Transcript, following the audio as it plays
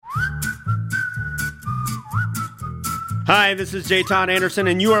Hi, this is J. Todd Anderson,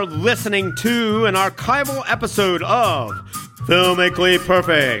 and you are listening to an archival episode of Filmically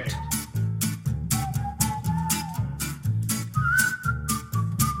Perfect.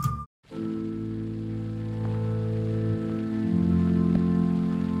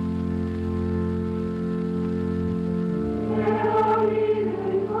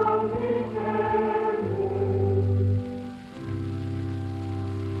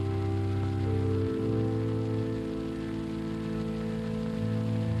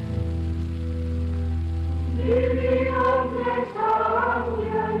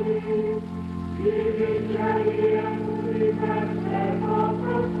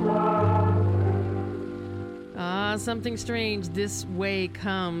 Something strange this way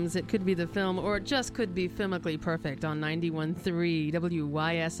comes. It could be the film, or it just could be Filmically Perfect on 91.3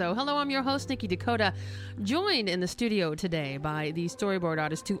 WYSO. Hello, I'm your host, Nikki Dakota, joined in the studio today by the storyboard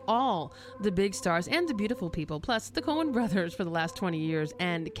artist to all the big stars and the beautiful people, plus the Coen brothers for the last 20 years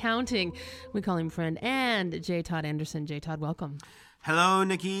and counting. We call him friend, and J. Todd Anderson. J. Todd, welcome. Hello,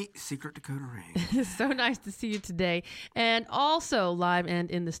 Nikki. Secret Dakota Ring. So nice to see you today. And also live and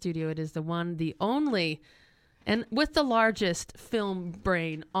in the studio, it is the one, the only, and with the largest film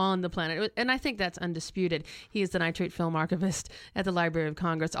brain on the planet. And I think that's undisputed. He is the Nitrate Film Archivist at the Library of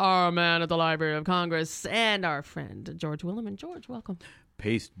Congress, our man at the Library of Congress, and our friend, George Williman. George, welcome.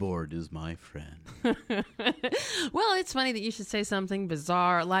 Pasteboard is my friend. Well, it's funny that you should say something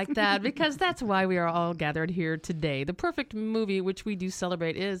bizarre like that, because that's why we are all gathered here today. The perfect movie which we do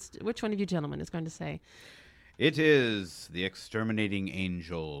celebrate is, which one of you gentlemen is going to say? It is The Exterminating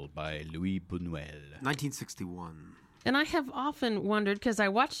Angel by Louis Buñuel. 1961. And I have often wondered, because I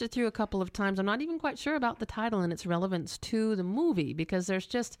watched it through a couple of times, I'm not even quite sure about the title and its relevance to the movie, because there's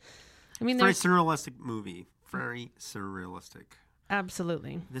just, I mean, Very surrealistic movie. Very surrealistic.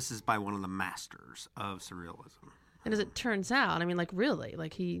 Absolutely. This is by one of the masters of surrealism. And as it turns out, I mean, like really,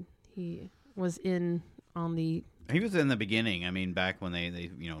 like he was in on the... He was in the beginning. I mean, back when they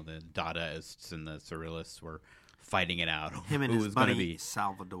you know, the Dadaists and the Surrealists were fighting it out. Him and who his was going to buddy be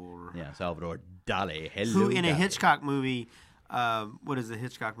Salvador. Yeah, Salvador Dali. Hello, Who in a Dali. Hitchcock movie, what is the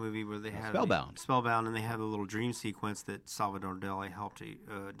Hitchcock movie where they had Spellbound. Spellbound, and they had a little dream sequence that Salvador Dali helped to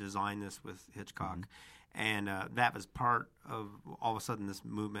design this with Hitchcock. Mm-hmm. And that was part of, all of a sudden, this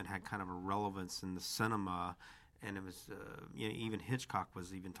movement had kind of a relevance in the cinema. And it was, even Hitchcock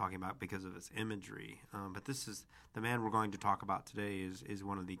was even talking about because of its imagery. But this is, the man we're going to talk about today is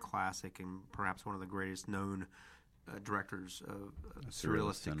one of the classic and perhaps one of the greatest known directors of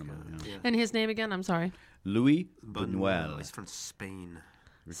surrealistic cinema. Yeah. And his name again? I'm sorry. Louis Buñuel. He's from Spain.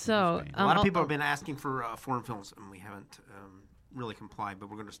 So A lot of people have been asking for foreign films, and we haven't really complied, but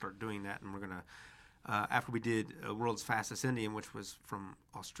we're going to start doing that, and we're going to, after we did World's Fastest Indian, which was from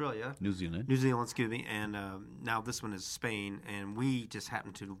Australia. New Zealand, excuse me, and now this one is Spain, and we just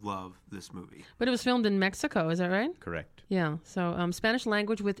happen to love this movie. But it was filmed in Mexico, is that right? Correct. Yeah, so Spanish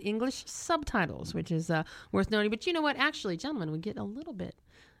language with English subtitles, which is worth noting. But you know what? Actually, gentlemen, we get a little bit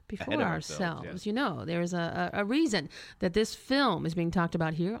before ourselves. Yes. You know, there's a reason that this film is being talked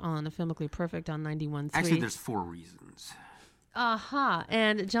about here on Filmically Perfect on 91.3. Actually, there's 4 reasons. Aha.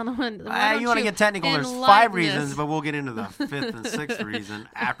 And gentlemen, you want to get technical, there's 5 reasons, but we'll get into the 5th and 6th reason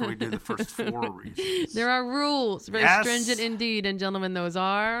after we do the first 4 reasons. There are rules, very stringent indeed, and gentlemen, those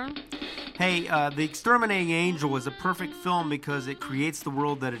are... Hey, The Exterminating Angel is a perfect film because it creates the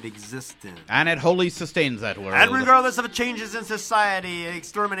world that it exists in. And it wholly sustains that world. And regardless of changes in society,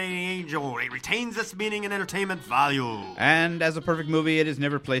 Exterminating Angel, it retains its meaning and entertainment value. And as a perfect movie, it is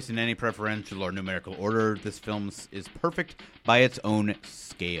never placed in any preferential or numerical order. This film is perfect by its own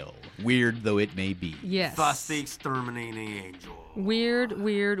scale, weird though it may be. Yes. Thus, The Exterminating Angel. Weird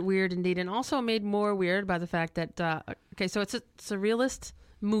indeed. And also made more weird by the fact that, so it's a surrealist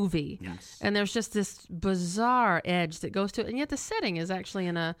movie. Yes. And there's just this bizarre edge that goes to it. And yet the setting is actually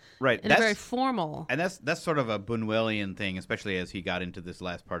in a very formal. And that's sort of a Buñuelian thing, especially as he got into this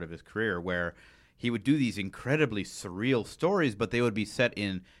last part of his career, where he would do these incredibly surreal stories, but they would be set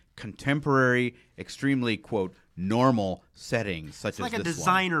in contemporary, extremely, quote, normal settings, such as this one. It's like a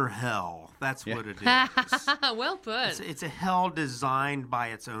designer hell. That's what it is. Well put. It's a hell designed by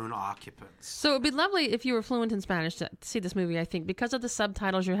its own occupants. So it'd be lovely if you were fluent in Spanish to see this movie, I think. Because of the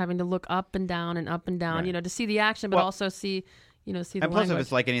subtitles, you're having to look up and down, right. To see the action, but also see the language. And plus, if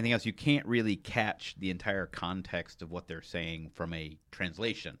it's like anything else, you can't really catch the entire context of what they're saying from a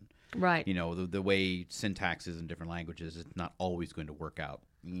translation. Right. You know, the way syntax is in different languages, it's not always going to work out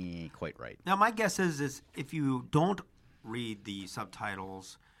quite right. Now, my guess is if you don't read the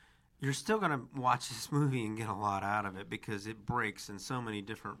subtitles, you're still going to watch this movie and get a lot out of it because it breaks in so many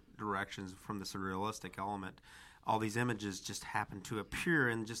different directions from the surrealistic element. all these images just happen to appear,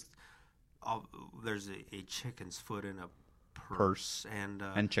 and just there's a chicken's foot in a purse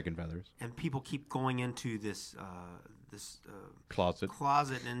and chicken feathers, and people keep going into this closet,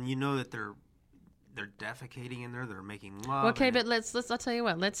 and you know that they're defecating in there, they're making love. Okay, but let's I'll tell you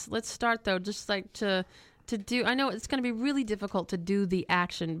what. Let's start though, just like to do. I know it's going to be really difficult to do the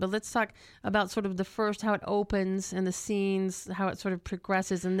action, but let's talk about sort of the first, how it opens and the scenes, how it sort of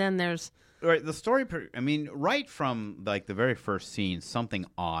progresses, and then there's right the story. I mean, right from like the very first scene, something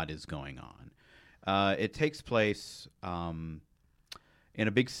odd is going on. It takes place in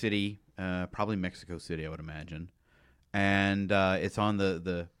a big city, probably Mexico City, I would imagine. And it's on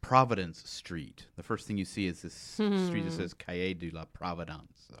the Providence Street. The first thing you see is this street that says Calle de la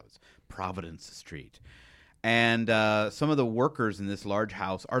Providence. So it's Providence Street. And some of the workers in this large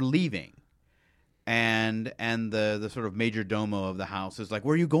house are leaving. And the sort of major domo of the house is like,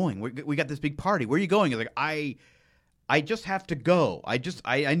 where are you going? We got this big party. Where are you going? He's like, I just have to go. I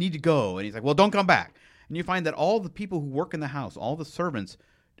need to go. And he's like, well, don't come back. And you find that all the people who work in the house, all the servants,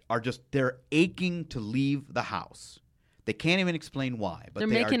 they're aching to leave the house. They can't even explain why. But they're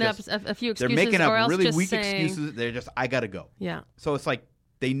making up a few excuses. They're making or up else really just weak saying, excuses. They're just, I got to go. Yeah. So it's like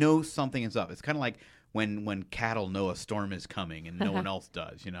they know something is up. It's kind of like when cattle know a storm is coming and no one else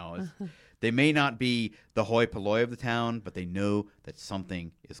does. You know, they may not be the hoi polloi of the town, but they know that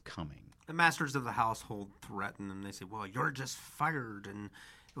something is coming. The masters of the household threaten them. They say, well, you're just fired, and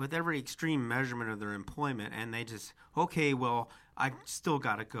with every extreme measurement of their employment, and they just, okay, well, I still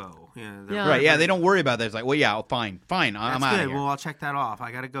got to go. Yeah. Right, yeah, they don't worry about that. It's like, well, yeah, fine, I'm out of here. Well, I'll check that off.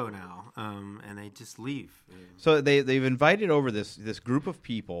 I got to go now. And they just leave. So they've invited over this group of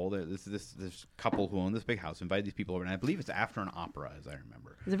people, this couple who own this big house, invited these people over, and I believe it's after an opera, as I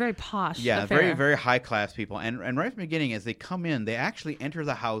remember. It's a very posh affair. Very, very high-class people. And right from the beginning, as they come in, they actually enter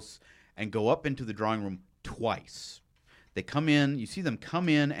the house and go up into the drawing room twice. They come in, you see them come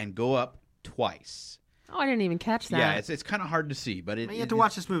in and go up twice. Oh, I didn't even catch that. Yeah, it's kind of hard to see, but you have to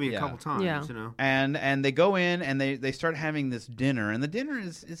watch this movie a couple times, Yeah. you know. And they go in and they start having this dinner, and the dinner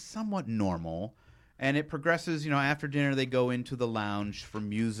is somewhat normal, and it progresses. You know, after dinner they go into the lounge for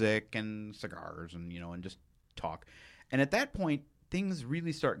music and cigars and and just talk. And at that point, things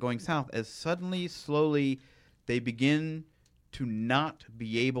really start going south as suddenly, slowly, they begin to not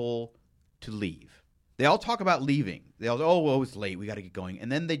be able to leave. They all talk about leaving. They all, well, it's late. We got to get going.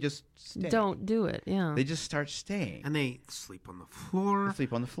 And then they just stay. Don't do it, yeah. They just start staying. And they sleep on the floor. They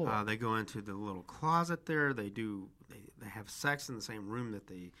sleep on the floor. They go into the little closet there. They have sex in the same room that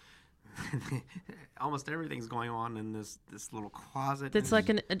they... almost everything's going on in this little closet. It's like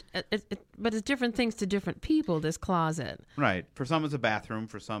but it's different things to different people, this closet. Right. For some it's a bathroom.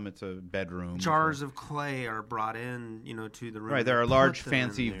 For some it's a bedroom. Jars of clay are brought in, to the room. Right. There are large,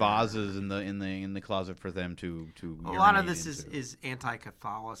 fancy vases in the closet for them to. A lot of this is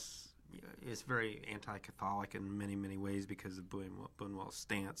anti-Catholic. It's very anti-Catholic in many, many ways because of Buñuel's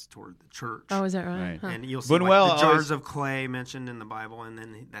stance toward the church. Oh, is that right? Huh. And you'll see the jars of clay mentioned in the Bible, and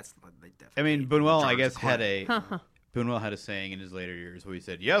then that's they definitely. I mean, Buñuel, I guess, Buñuel had a saying in his later years where he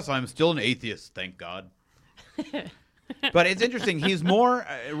said, "Yes, I'm still an atheist, thank God." But it's interesting. He's more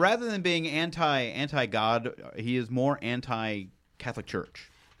rather than being anti-God, he is more anti-Catholic Church.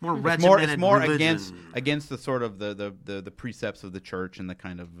 More regimented it's more religion. against the sort of the precepts of the church and the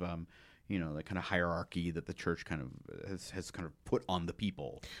kind of the kind of hierarchy that the church kind of has kind of put on the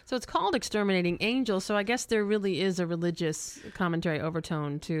people. So it's called Exterminating Angels. So I guess there really is a religious commentary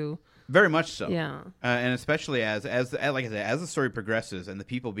overtone too. Very much so. Yeah. And especially as like I said, as the story progresses and the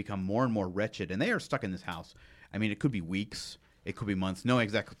people become more and more wretched, and they are stuck in this house. I mean, it could be weeks, it could be months. No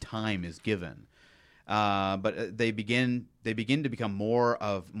exact time is given. But they begin to become more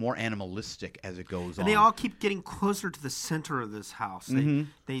animalistic as it goes on. And they all keep getting closer to the center of this house.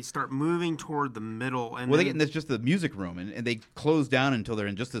 They start moving toward the middle. And they get in just the music room, and they close down until they're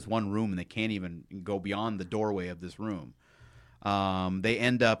in just this one room, and they can't even go beyond the doorway of this room. They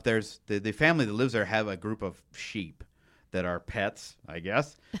end up there's the family that lives there have a group of sheep that are pets, I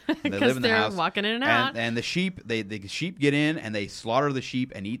guess. They live in the house, walking in and out. And the sheep get in and they slaughter the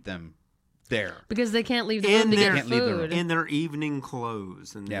sheep and eat them. There. Because they can't leave the room to get food. In their evening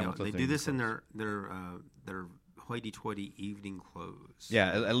clothes. And they do this clothes. in their hoity-toity evening clothes. Yeah,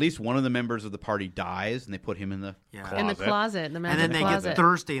 at least one of the members of the party dies, and they put him in the closet. In the closet, the and then they closet. get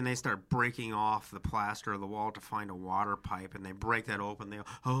thirsty, and they start breaking off the plaster of the wall to find a water pipe, and they break that open. They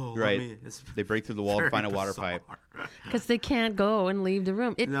go, right. They break through the wall to find a water pipe. Because they can't go and leave the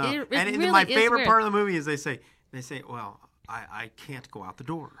room. And really my favorite weird. part of the movie is they say, well, I can't go out the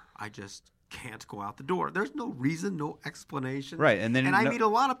door. I just can't go out the door. There's no reason, no explanation. Right, and I meet a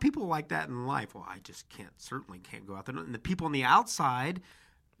lot of people like that in life. Well, I just certainly can't go out there. And the people on the outside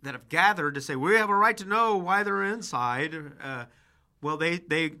that have gathered to say, we have a right to know why they're inside, well,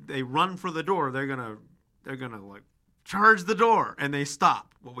 they run for the door. They're gonna like charge the door, and they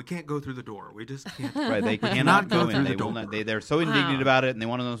stop. Well, we can't go through the door. We just can't. Right, they cannot go in. They will door. not. They're so indignant about it, and they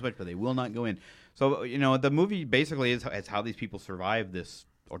want to know so much, but they will not go in. So the movie basically is how these people survive this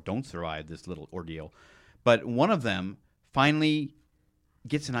or don't survive this little ordeal. But one of them finally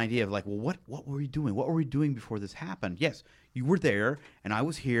gets an idea of like, well, what were we doing? What were we doing before this happened? Yes, you were there, and I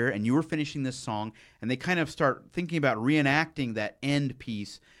was here, and you were finishing this song, and they kind of start thinking about reenacting that end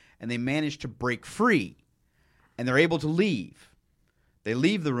piece, and they manage to break free, and they're able to leave. They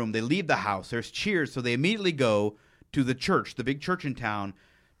leave the room. They leave the house. There's cheers, so they immediately go to the church, the big church in town,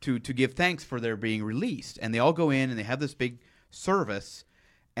 to give thanks for their being released. And they all go in, and they have this big service,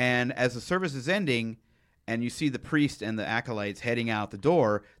 and as the service is ending, and you see the priest and the acolytes heading out the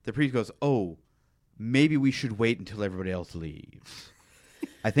door, the priest goes, oh, maybe we should wait until everybody else leaves.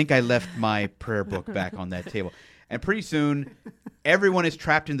 I think I left my prayer book back on that table. And pretty soon, everyone is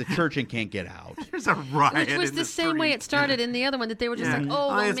trapped in the church and can't get out. There's a riot. Which was the same way it started in the other one, that they were just like, oh,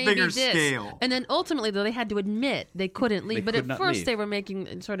 well, it's maybe bigger this. scale. And then ultimately, though, they had to admit they couldn't leave. But could at not first, leave. they were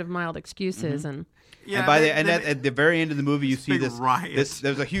making sort of mild excuses. And And at the very end of the movie, you see big riot.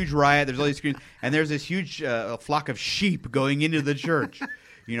 there's a huge riot. There's all these screens, and there's this huge flock of sheep going into the church.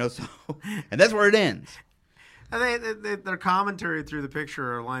 And that's where it ends. And their commentary through the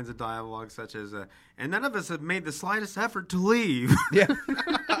picture are lines of dialogue such as, and none of us have made the slightest effort to leave. Yeah.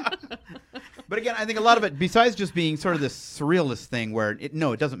 But again, I think a lot of it, besides just being sort of this surrealist thing where it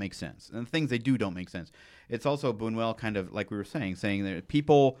doesn't make sense. And the things they do don't make sense. It's also Buñuel kind of, like we were saying that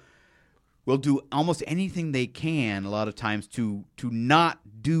people will do almost anything they can a lot of times to not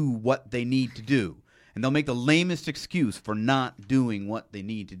do what they need to do. And they'll make the lamest excuse for not doing what they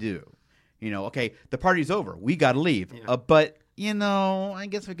need to do. Okay, the party's over. We got to leave. Yeah. But, I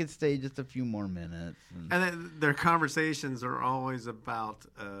guess we could stay just a few more minutes. And then their conversations are always about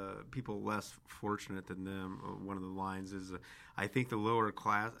people less fortunate than them. One of the lines is, I think the lower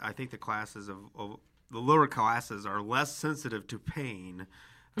classes are less sensitive to pain.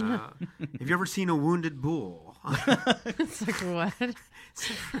 Have you ever seen a wounded bull? it's like, what?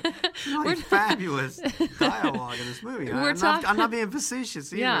 It's really fabulous dialogue in this movie. I'm not being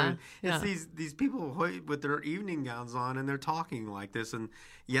facetious either. It's these people with their evening gowns on, and they're talking like this, and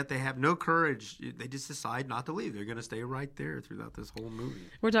yet they have no courage. They just decide not to leave. They're going to stay right there throughout this whole movie.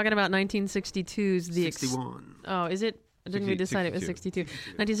 We're talking about 1962's 61. Oh, is it? Didn't we decide it was 62?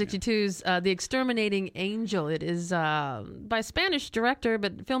 1962's The Exterminating Angel. It is by Spanish director,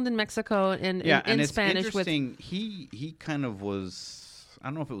 but filmed in Mexico and in it's Spanish. Interesting. He kind of was, I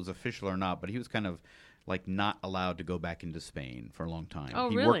don't know if it was official or not, but he was kind of like not allowed to go back into Spain for a long time. Oh,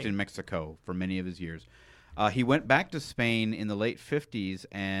 he really? worked in Mexico for many of his years. He went back to Spain in the late 50s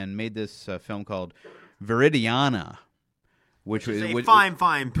and made this film called Viridiana, which was a fine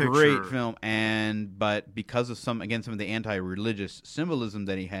picture. Great film, but because of some of the anti-religious symbolism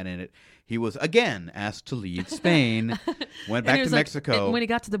that he had in it, he was again asked to leave Spain. Went back to Mexico. When he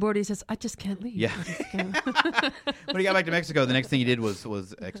got to the border, he says, "I just can't leave." Yeah. When he got back to Mexico, the next thing he did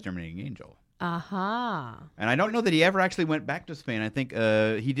was Exterminating Angel. Aha. And I don't know that he ever actually went back to Spain. I think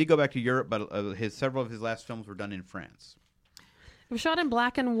he did go back to Europe, but several of his last films were done in France. It was shot in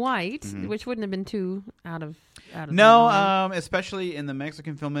black and white, which wouldn't have been too out of No, especially in the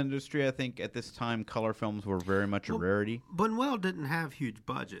Mexican film industry, I think at this time color films were very much a rarity. Buñuel didn't have huge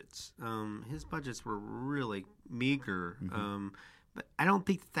budgets. His budgets were really meager. But I don't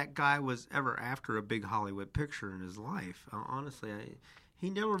think that guy was ever after a big Hollywood picture in his life. Honestly, he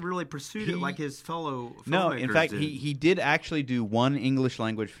never really pursued it like his fellow filmmakers No, in fact, did. he did actually do one English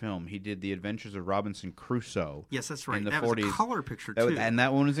language film. He did The Adventures of Robinson Crusoe. Yes, that's right. In the that 40s. was a color picture too, And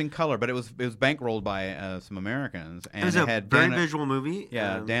that one was in color, but it was bankrolled by some Americans. And it was a very visual movie.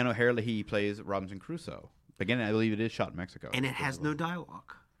 Yeah, Dan O'Hare, he plays Robinson Crusoe. Again, I believe it is shot in Mexico. And it has no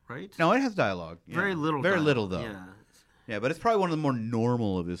dialogue, right? No, it has dialogue. Yeah. Very little. Very dialogue. little, though. Yeah. Yeah, but it's probably one of the more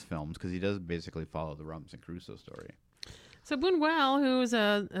normal of his films because he does basically follow the Robinson Crusoe story. So Buñuel, who's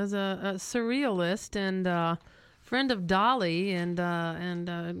a surrealist and friend of Dali,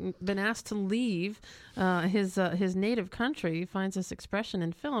 and been asked to leave his native country, finds this expression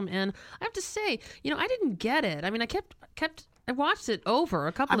in film. And I have to say, I didn't get it. I mean, I watched it over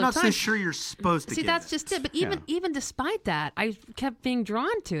a couple of times. I'm not so sure you're supposed to. See, that's just it. But even despite that, I kept being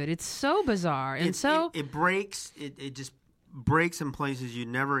drawn to it. It's so bizarre, and it breaks. It just breaks in places you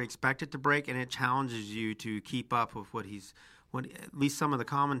never expect it to break, and it challenges you to keep up with what at least some of the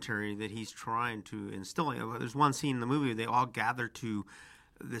commentary that he's trying to instill. There's one scene in the movie they all gather to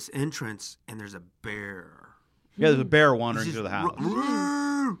this entrance, and there's a bear. Yeah, there's a bear wandering through the house.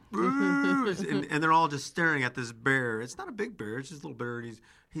 And they're all just staring at this bear. It's not a big bear; it's just a little bear. And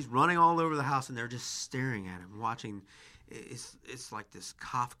he's running all over the house, and they're just staring at him, watching. It's like this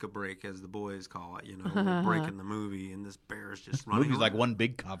Kafka break, as the boys call it, break in the movie, and this bear is just running. The movie's like one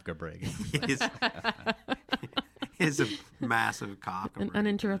big Kafka break. It's a massive Kafka break. An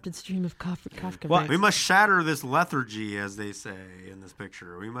uninterrupted stream of Kafka Well, breaks. we must shatter this lethargy, as they say in this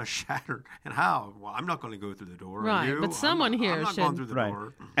picture. We must shatter. And how? Well, I'm not going to go through the door. Right, are you? but someone here I'm not should. going through the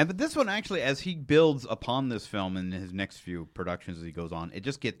door. But this one actually, as he builds upon this film in his next few productions as he goes on, it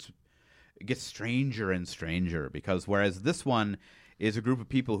just gets stranger and stranger, because whereas this one is a group of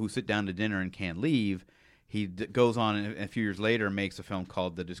people who sit down to dinner and can't leave, he goes on and a few years later makes a film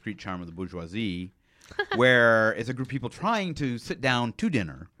called The Discreet Charm of the Bourgeoisie, where it's a group of people trying to sit down to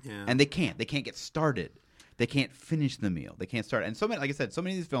dinner, and they can't get started, they can't finish the meal, they can't start. And so many, like I said, so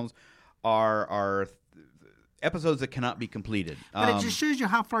many of these films are episodes that cannot be completed. But it just shows you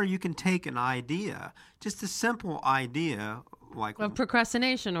how far you can take an idea, just a simple idea like of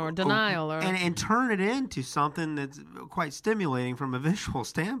procrastination or denial, and turn it into something that's quite stimulating from a visual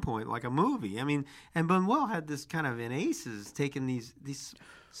standpoint, like a movie. I mean, and Buñuel had this kind of in Aces, taking these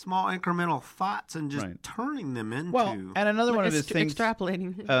small incremental thoughts and just turning them into. Well, and another one of his things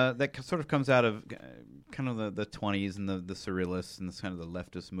extrapolating that sort of comes out of kind of the 20s and the surrealists and this kind of the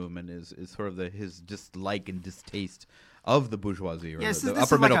leftist movement is sort of his dislike and distaste of the bourgeoisie or the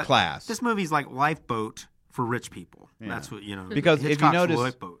upper middle class. This movie's like Lifeboat for rich people. Yeah. That's what Because Hitchcock's if you notice,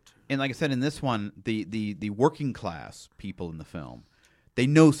 Lifeboat. And like I said, in this one, the working class people in the film, they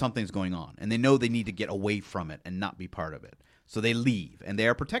know something's going on, and they know they need to get away from it and not be part of it. So they leave, and they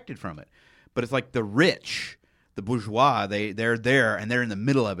are protected from it. But it's like the rich, the bourgeois, they're there, and they're in the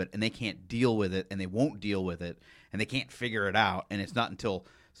middle of it, and they can't deal with it, and they won't deal with it, and they can't figure it out. And it's not until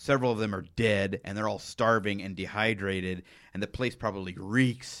several of them are dead, and they're all starving and dehydrated, and the place probably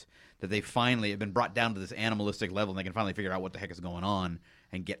reeks, that they finally have been brought down to this animalistic level, and they can finally figure out what the heck is going on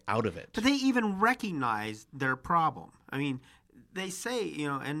and get out of it. But they even recognize their problem. I mean, they say,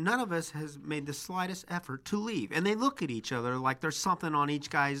 and none of us has made the slightest effort to leave. And they look at each other like there's something on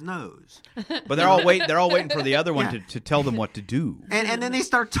each guy's nose. But they're all waiting for the other one to tell them what to do. And then they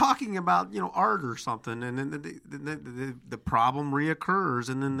start talking about, art or something, and then the problem reoccurs,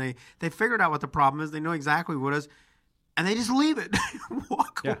 and then they figured out what the problem is. They know exactly what it is. And they just leave it,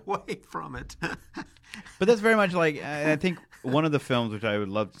 walk away from it. But that's very much like, I think one of the films, which I would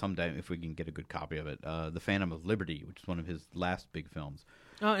love sometime if we can get a good copy of it, The Phantom of Liberty, which is one of his last big films.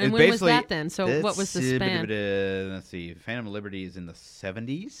 Oh, and when was that then? So what was the span? Let's see, Phantom of Liberty is in the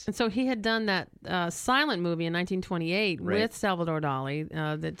 70s. And so he had done that silent movie in 1928 with Salvador Dali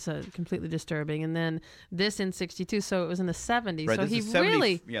that's completely disturbing, and then this in 62, so it was in the 70s. Right, so he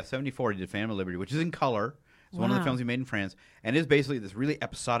really... 74 he did Phantom of Liberty, which is in color. It's one of the films he made in France, and is basically this really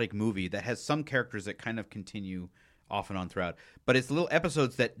episodic movie that has some characters that kind of continue off and on throughout. But it's little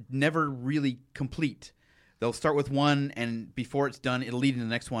episodes that never really complete. They'll start with one, and before it's done, it'll lead into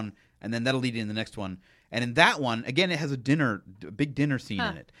the next one, and then that'll lead into the next one. And in that one, again, it has a big dinner scene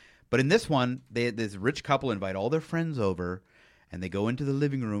in it. But in this one, this rich couple invite all their friends over, and they go into the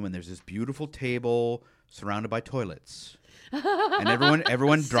living room, and there's this beautiful table surrounded by toilets. And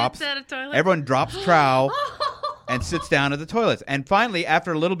everyone drops trowel and sits down at the toilets. And finally,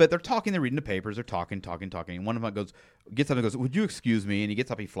 after a little bit, they're talking, they're reading the papers, they're talking. And one of them gets up and goes, "Would you excuse me?" And he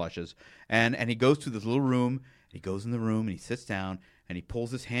gets up, he flushes, and he goes to this little room. He goes in the room and he sits down and he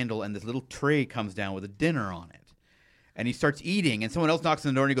pulls this handle, and this little tray comes down with a dinner on it. And he starts eating, and someone else knocks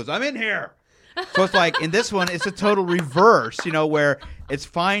on the door and he goes, "I'm in here." So it's like in this one, it's a total reverse, where it's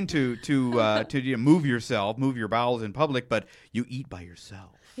fine to move your bowels in public, but you eat by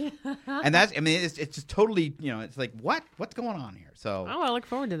yourself. And that's, it's just totally, it's like, what's going on here? So I look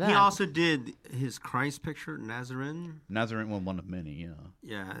forward to that. He also did his Christ picture, Nazarene. Nazarene was one of many,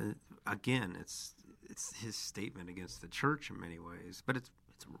 Yeah, again, it's his statement against the church in many ways, but it's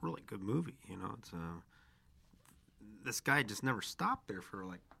a really good movie. It's this guy just never stopped there for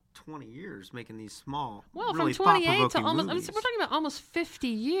like 20 years making these small, really from 28 to thought-provoking almost, movies. we're talking about almost 50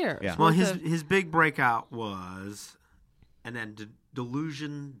 years. Yeah. Well, his big breakout was, and then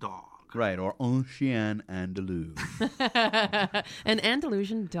Delusion Dog. Right, or Un Chien Andalou. An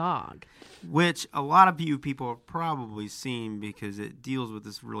Andalusian dog. Which a lot of people have probably seen because it deals with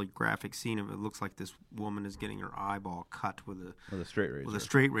this really graphic scene of it looks like this woman is getting her eyeball cut with a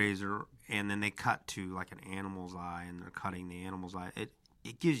straight razor, and then they cut to like an animal's eye, and they're cutting the animal's eye.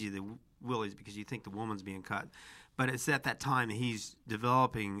 It gives you the willies because you think the woman's being cut. But it's at that time he's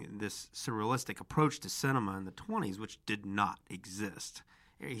developing this surrealistic approach to cinema in the 20s, which did not exist.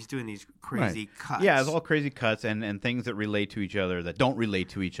 He's doing these crazy cuts. Yeah, it's all crazy cuts and things that relate to each other that don't relate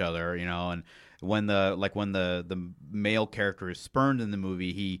to each other, and when the male character is spurned in the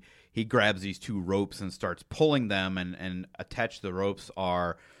movie, he grabs these two ropes and starts pulling them, and attached to the ropes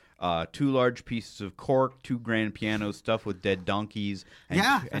are 2 large pieces of cork, 2 grand pianos stuffed with dead donkeys.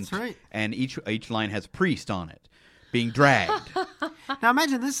 That's right. And each line has priest on it, being dragged. Now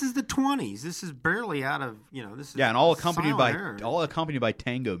imagine this is the 20s. This is barely out of this is and all accompanied by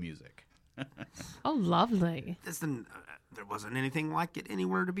tango music. Oh, lovely. There wasn't anything like it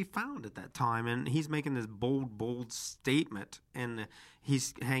anywhere to be found at that time, and he's making this bold statement, and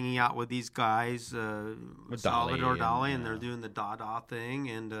he's hanging out with these guys, Salvador Dali, and they're doing the Dada thing,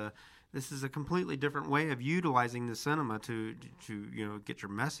 and this is a completely different way of utilizing the cinema to get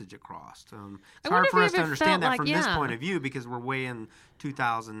your message across. It's hard for us to understand that from this point of view because we're way in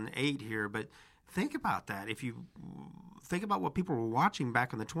 2008 here, but think about that. If you think about what people were watching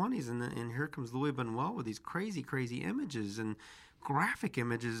back in the 20s, and here comes Louis Buñuel with these crazy, crazy images and graphic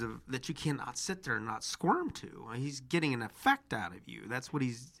images that you cannot sit there and not squirm to. He's getting an effect out of you. That's what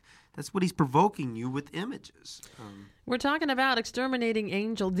he's provoking you with images. We're talking about Exterminating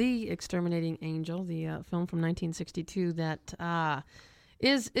Angel, The Exterminating Angel, the film from 1962 that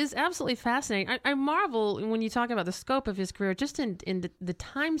is absolutely fascinating. I marvel when you talk about the scope of his career, just in the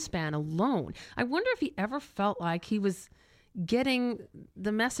time span alone. I wonder if he ever felt like he was getting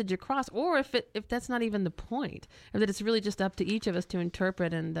the message across, or if that's not even the point, or that it's really just up to each of us to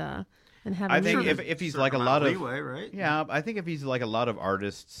interpret and have. I think if he's like a lot of leeway, right? Yeah, I think if he's like a lot of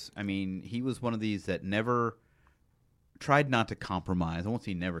artists, I mean, he was one of these that never tried not to compromise. I won't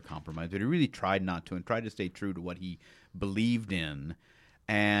say never compromised, but he really tried not to and tried to stay true to what he believed in,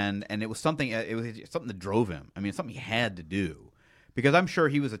 and it was something. It was something that drove him. I mean, it's something he had to do. Because I'm sure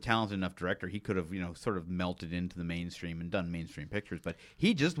he was a talented enough director. He could have, sort of melted into the mainstream and done mainstream pictures, but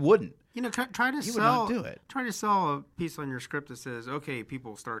he just wouldn't. Try to he sell. Would not do it. Try to sell a piece on your script that says, "Okay,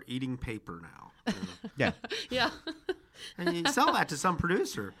 people start eating paper now." Yeah. Yeah. And you sell that to some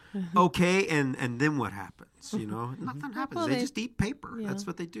producer. Okay, and then what happens? Nothing happens. Well, they just eat paper. Yeah. That's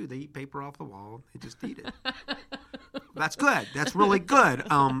what they do. They eat paper off the wall. They just eat it. That's good. That's really good.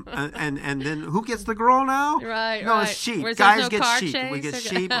 And then who gets the girl now? Right. No, right. it's sheep. Whereas Guys there's no get car sheep. chase? We get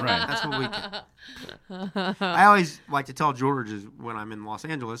sheep. Right. That's what we get. I always like to tell George is when I'm in Los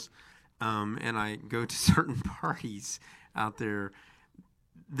Angeles, and I go to certain parties out there.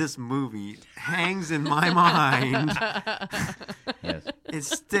 This movie hangs in my mind. Yes. It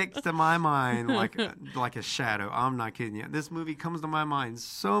sticks to my mind like a shadow. I'm not kidding you. This movie comes to my mind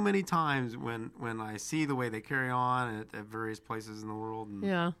so many times when I see the way they carry on at various places in the world. And,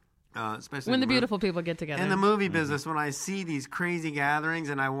 Yeah. Especially When the beautiful people get together. in the movie business, when I see these crazy gatherings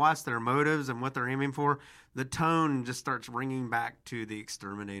and I watch their motives and what they're aiming for, the tone just starts ringing back to The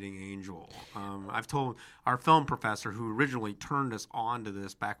Exterminating Angel. I've told our film professor, who originally turned us on to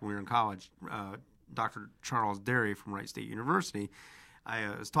this back when we were in college, Dr. Charles Derry from Wright State University,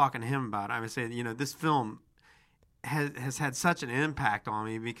 I was talking to him about it. I was saying, this film has had such an impact on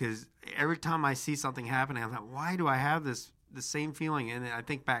me because every time I see something happening, I'm like, why do I have the same feeling? And I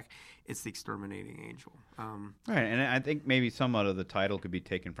think back, it's The Exterminating Angel. Right, and I think maybe somewhat of the title could be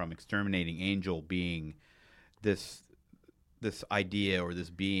taken from Exterminating Angel being this idea or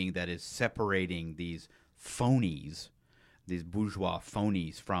this being that is separating these phonies, these bourgeois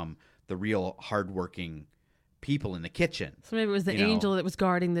phonies, from the real hardworking people in the kitchen. So maybe it was the angel that was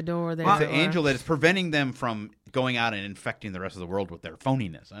guarding the door there. Well, the angel that is preventing them from going out and infecting the rest of the world with their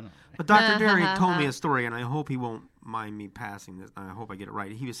phoniness. I don't know. But Dr. Derry told me a story, and I hope he won't mind me passing this. I hope I get it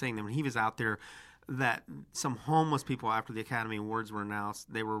right. He was saying that when he was out there, that some homeless people, after the Academy Awards were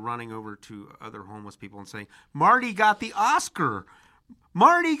announced, they were running over to other homeless people and saying, "Marty got the Oscar!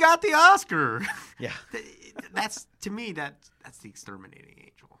 Marty got the Oscar!" Yeah. That's, to me, that's The Exterminating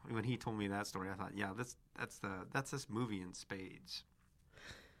Angel. When he told me that story, I thought, yeah, that's this movie in spades.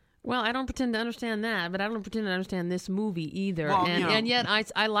 Well, I don't pretend to understand that, but I don't pretend to understand this movie either. Well, and yet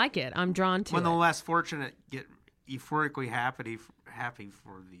I like it. I'm drawn to it. When the less fortunate get euphorically happy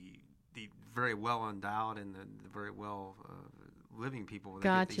for the very well endowed and the very well living people.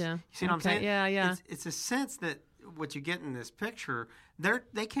 Gotcha. You see what I'm saying? Yeah. It's a sense that what you get in this picture,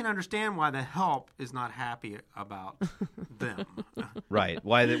 they can't understand why the help is not happy about them. Right.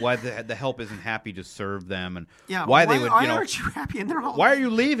 Why the help isn't happy to serve them, and Yeah. why they would, Why aren't you happy? And they're all. why are you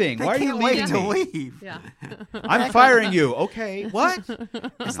leaving? They Why are you can't wait leaving to me? leave. Yeah. I'm firing you. Okay. What?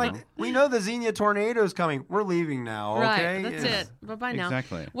 It's like we know the Xenia tornado is coming. We're leaving now. Okay. Right, that's it. Bye-bye now.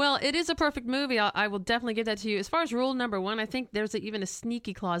 Exactly. Well, it is a perfect movie. I will definitely give that to you. As far as rule number 1, I think there's even a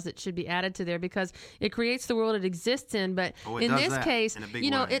sneaky clause that should be added to there because it creates the world it exists in. But It in does this that case, in a big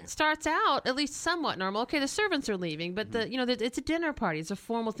you know, way. it starts out at least somewhat normal. Okay, the servants are leaving, but it's a dinner party. It's a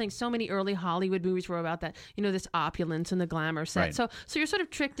formal thing. So many early Hollywood movies were about that. You know, this opulence and the glamour set. Right. So you're sort of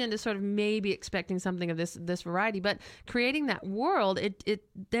tricked into sort of maybe expecting something of this variety, but creating that world, it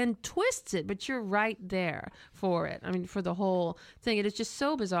then twists it. But you're right there for it. I mean, for the whole thing, it is just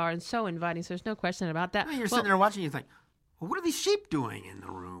so bizarre and so inviting. So there's no question about that. You're sitting there watching. You think, well, what are these sheep doing in the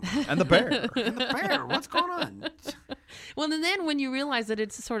room? And the bear. And the bear. What's going on? Well, and then when you realize that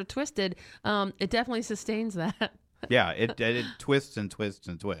it's sort of twisted, it definitely sustains that. Yeah, it twists and twists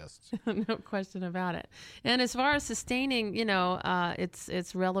and twists. No question about it. And as far as sustaining,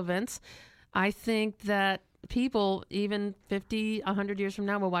 its relevance, I think that people, even 50, 100 years from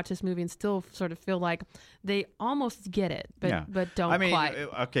now, will watch this movie and still sort of feel like they almost get it, but don't quite.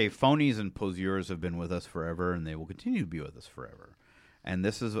 Okay, phonies and poseurs have been with us forever, and they will continue to be with us forever. And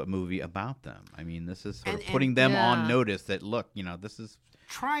this is a movie about them. I mean, this is sort of putting them on notice that, look, this is...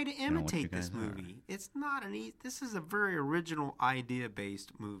 Try to imitate guys this movie. It's not an easy... This is a very original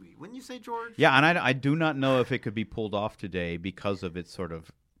idea-based movie. Wouldn't you say, George? Yeah, and I do not know if it could be pulled off today because of its sort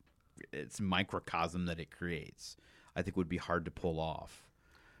of... its microcosm that it creates. I think would be hard to pull off.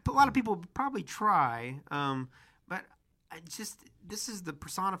 But a lot of people would probably try, but this is the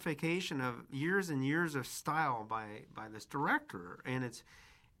personification of years and years of style by this director, and it's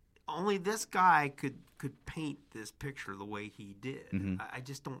only this guy could paint this picture the way he did. Mm-hmm. I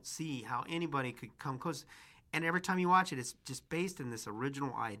just don't see how anybody could come close. And every time you watch it, it's just based in this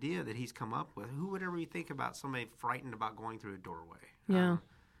original idea that he's come up with. Who would ever think about somebody frightened about going through a doorway? Yeah.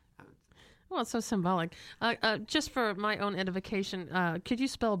 Well, it's so symbolic. Just for my own edification, could you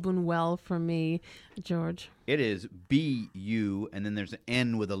spell Buñuel for me, George? It is B-U, and then there's an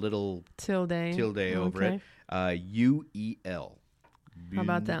N with a little tilde over it. U-E-L. How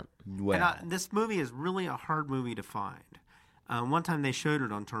about that? This movie is really a hard movie to find. One time they showed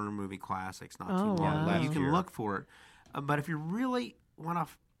it on Turner Movie Classics not too long ago. You can look for it. But if you really want to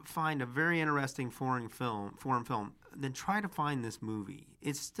find a very interesting foreign film, then try to find this movie.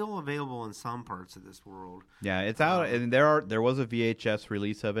 It's still available in some parts of this world. Yeah, it's out, and there was a VHS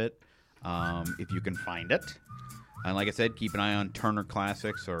release of it, if you can find it. And like I said, keep an eye on Turner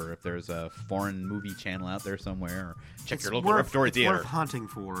Classics, or if there's a foreign movie channel out there somewhere, or check your local repertory theater. It's worth hunting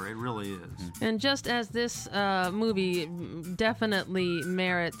for. It really is. Mm-hmm. And just as this movie definitely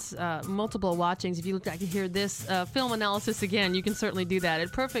merits multiple watchings, if you would like to hear this film analysis again, you can certainly do that at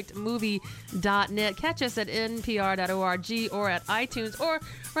perfectmovie.net. Catch us at npr.org or at iTunes or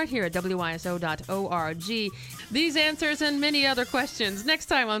right here at wyso.org. These answers and many other questions next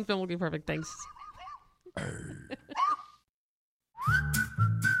time on Film Will Be Perfect. Thanks.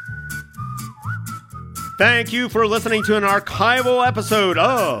 Thank you for listening to an archival episode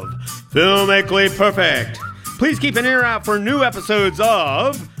of Filmically Perfect. Please keep an ear out for new episodes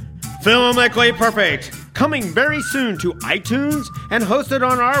of Filmically Perfect, coming very soon to iTunes and hosted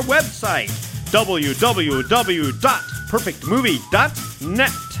on our website,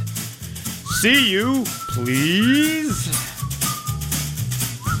 www.perfectmovie.net. See you, please.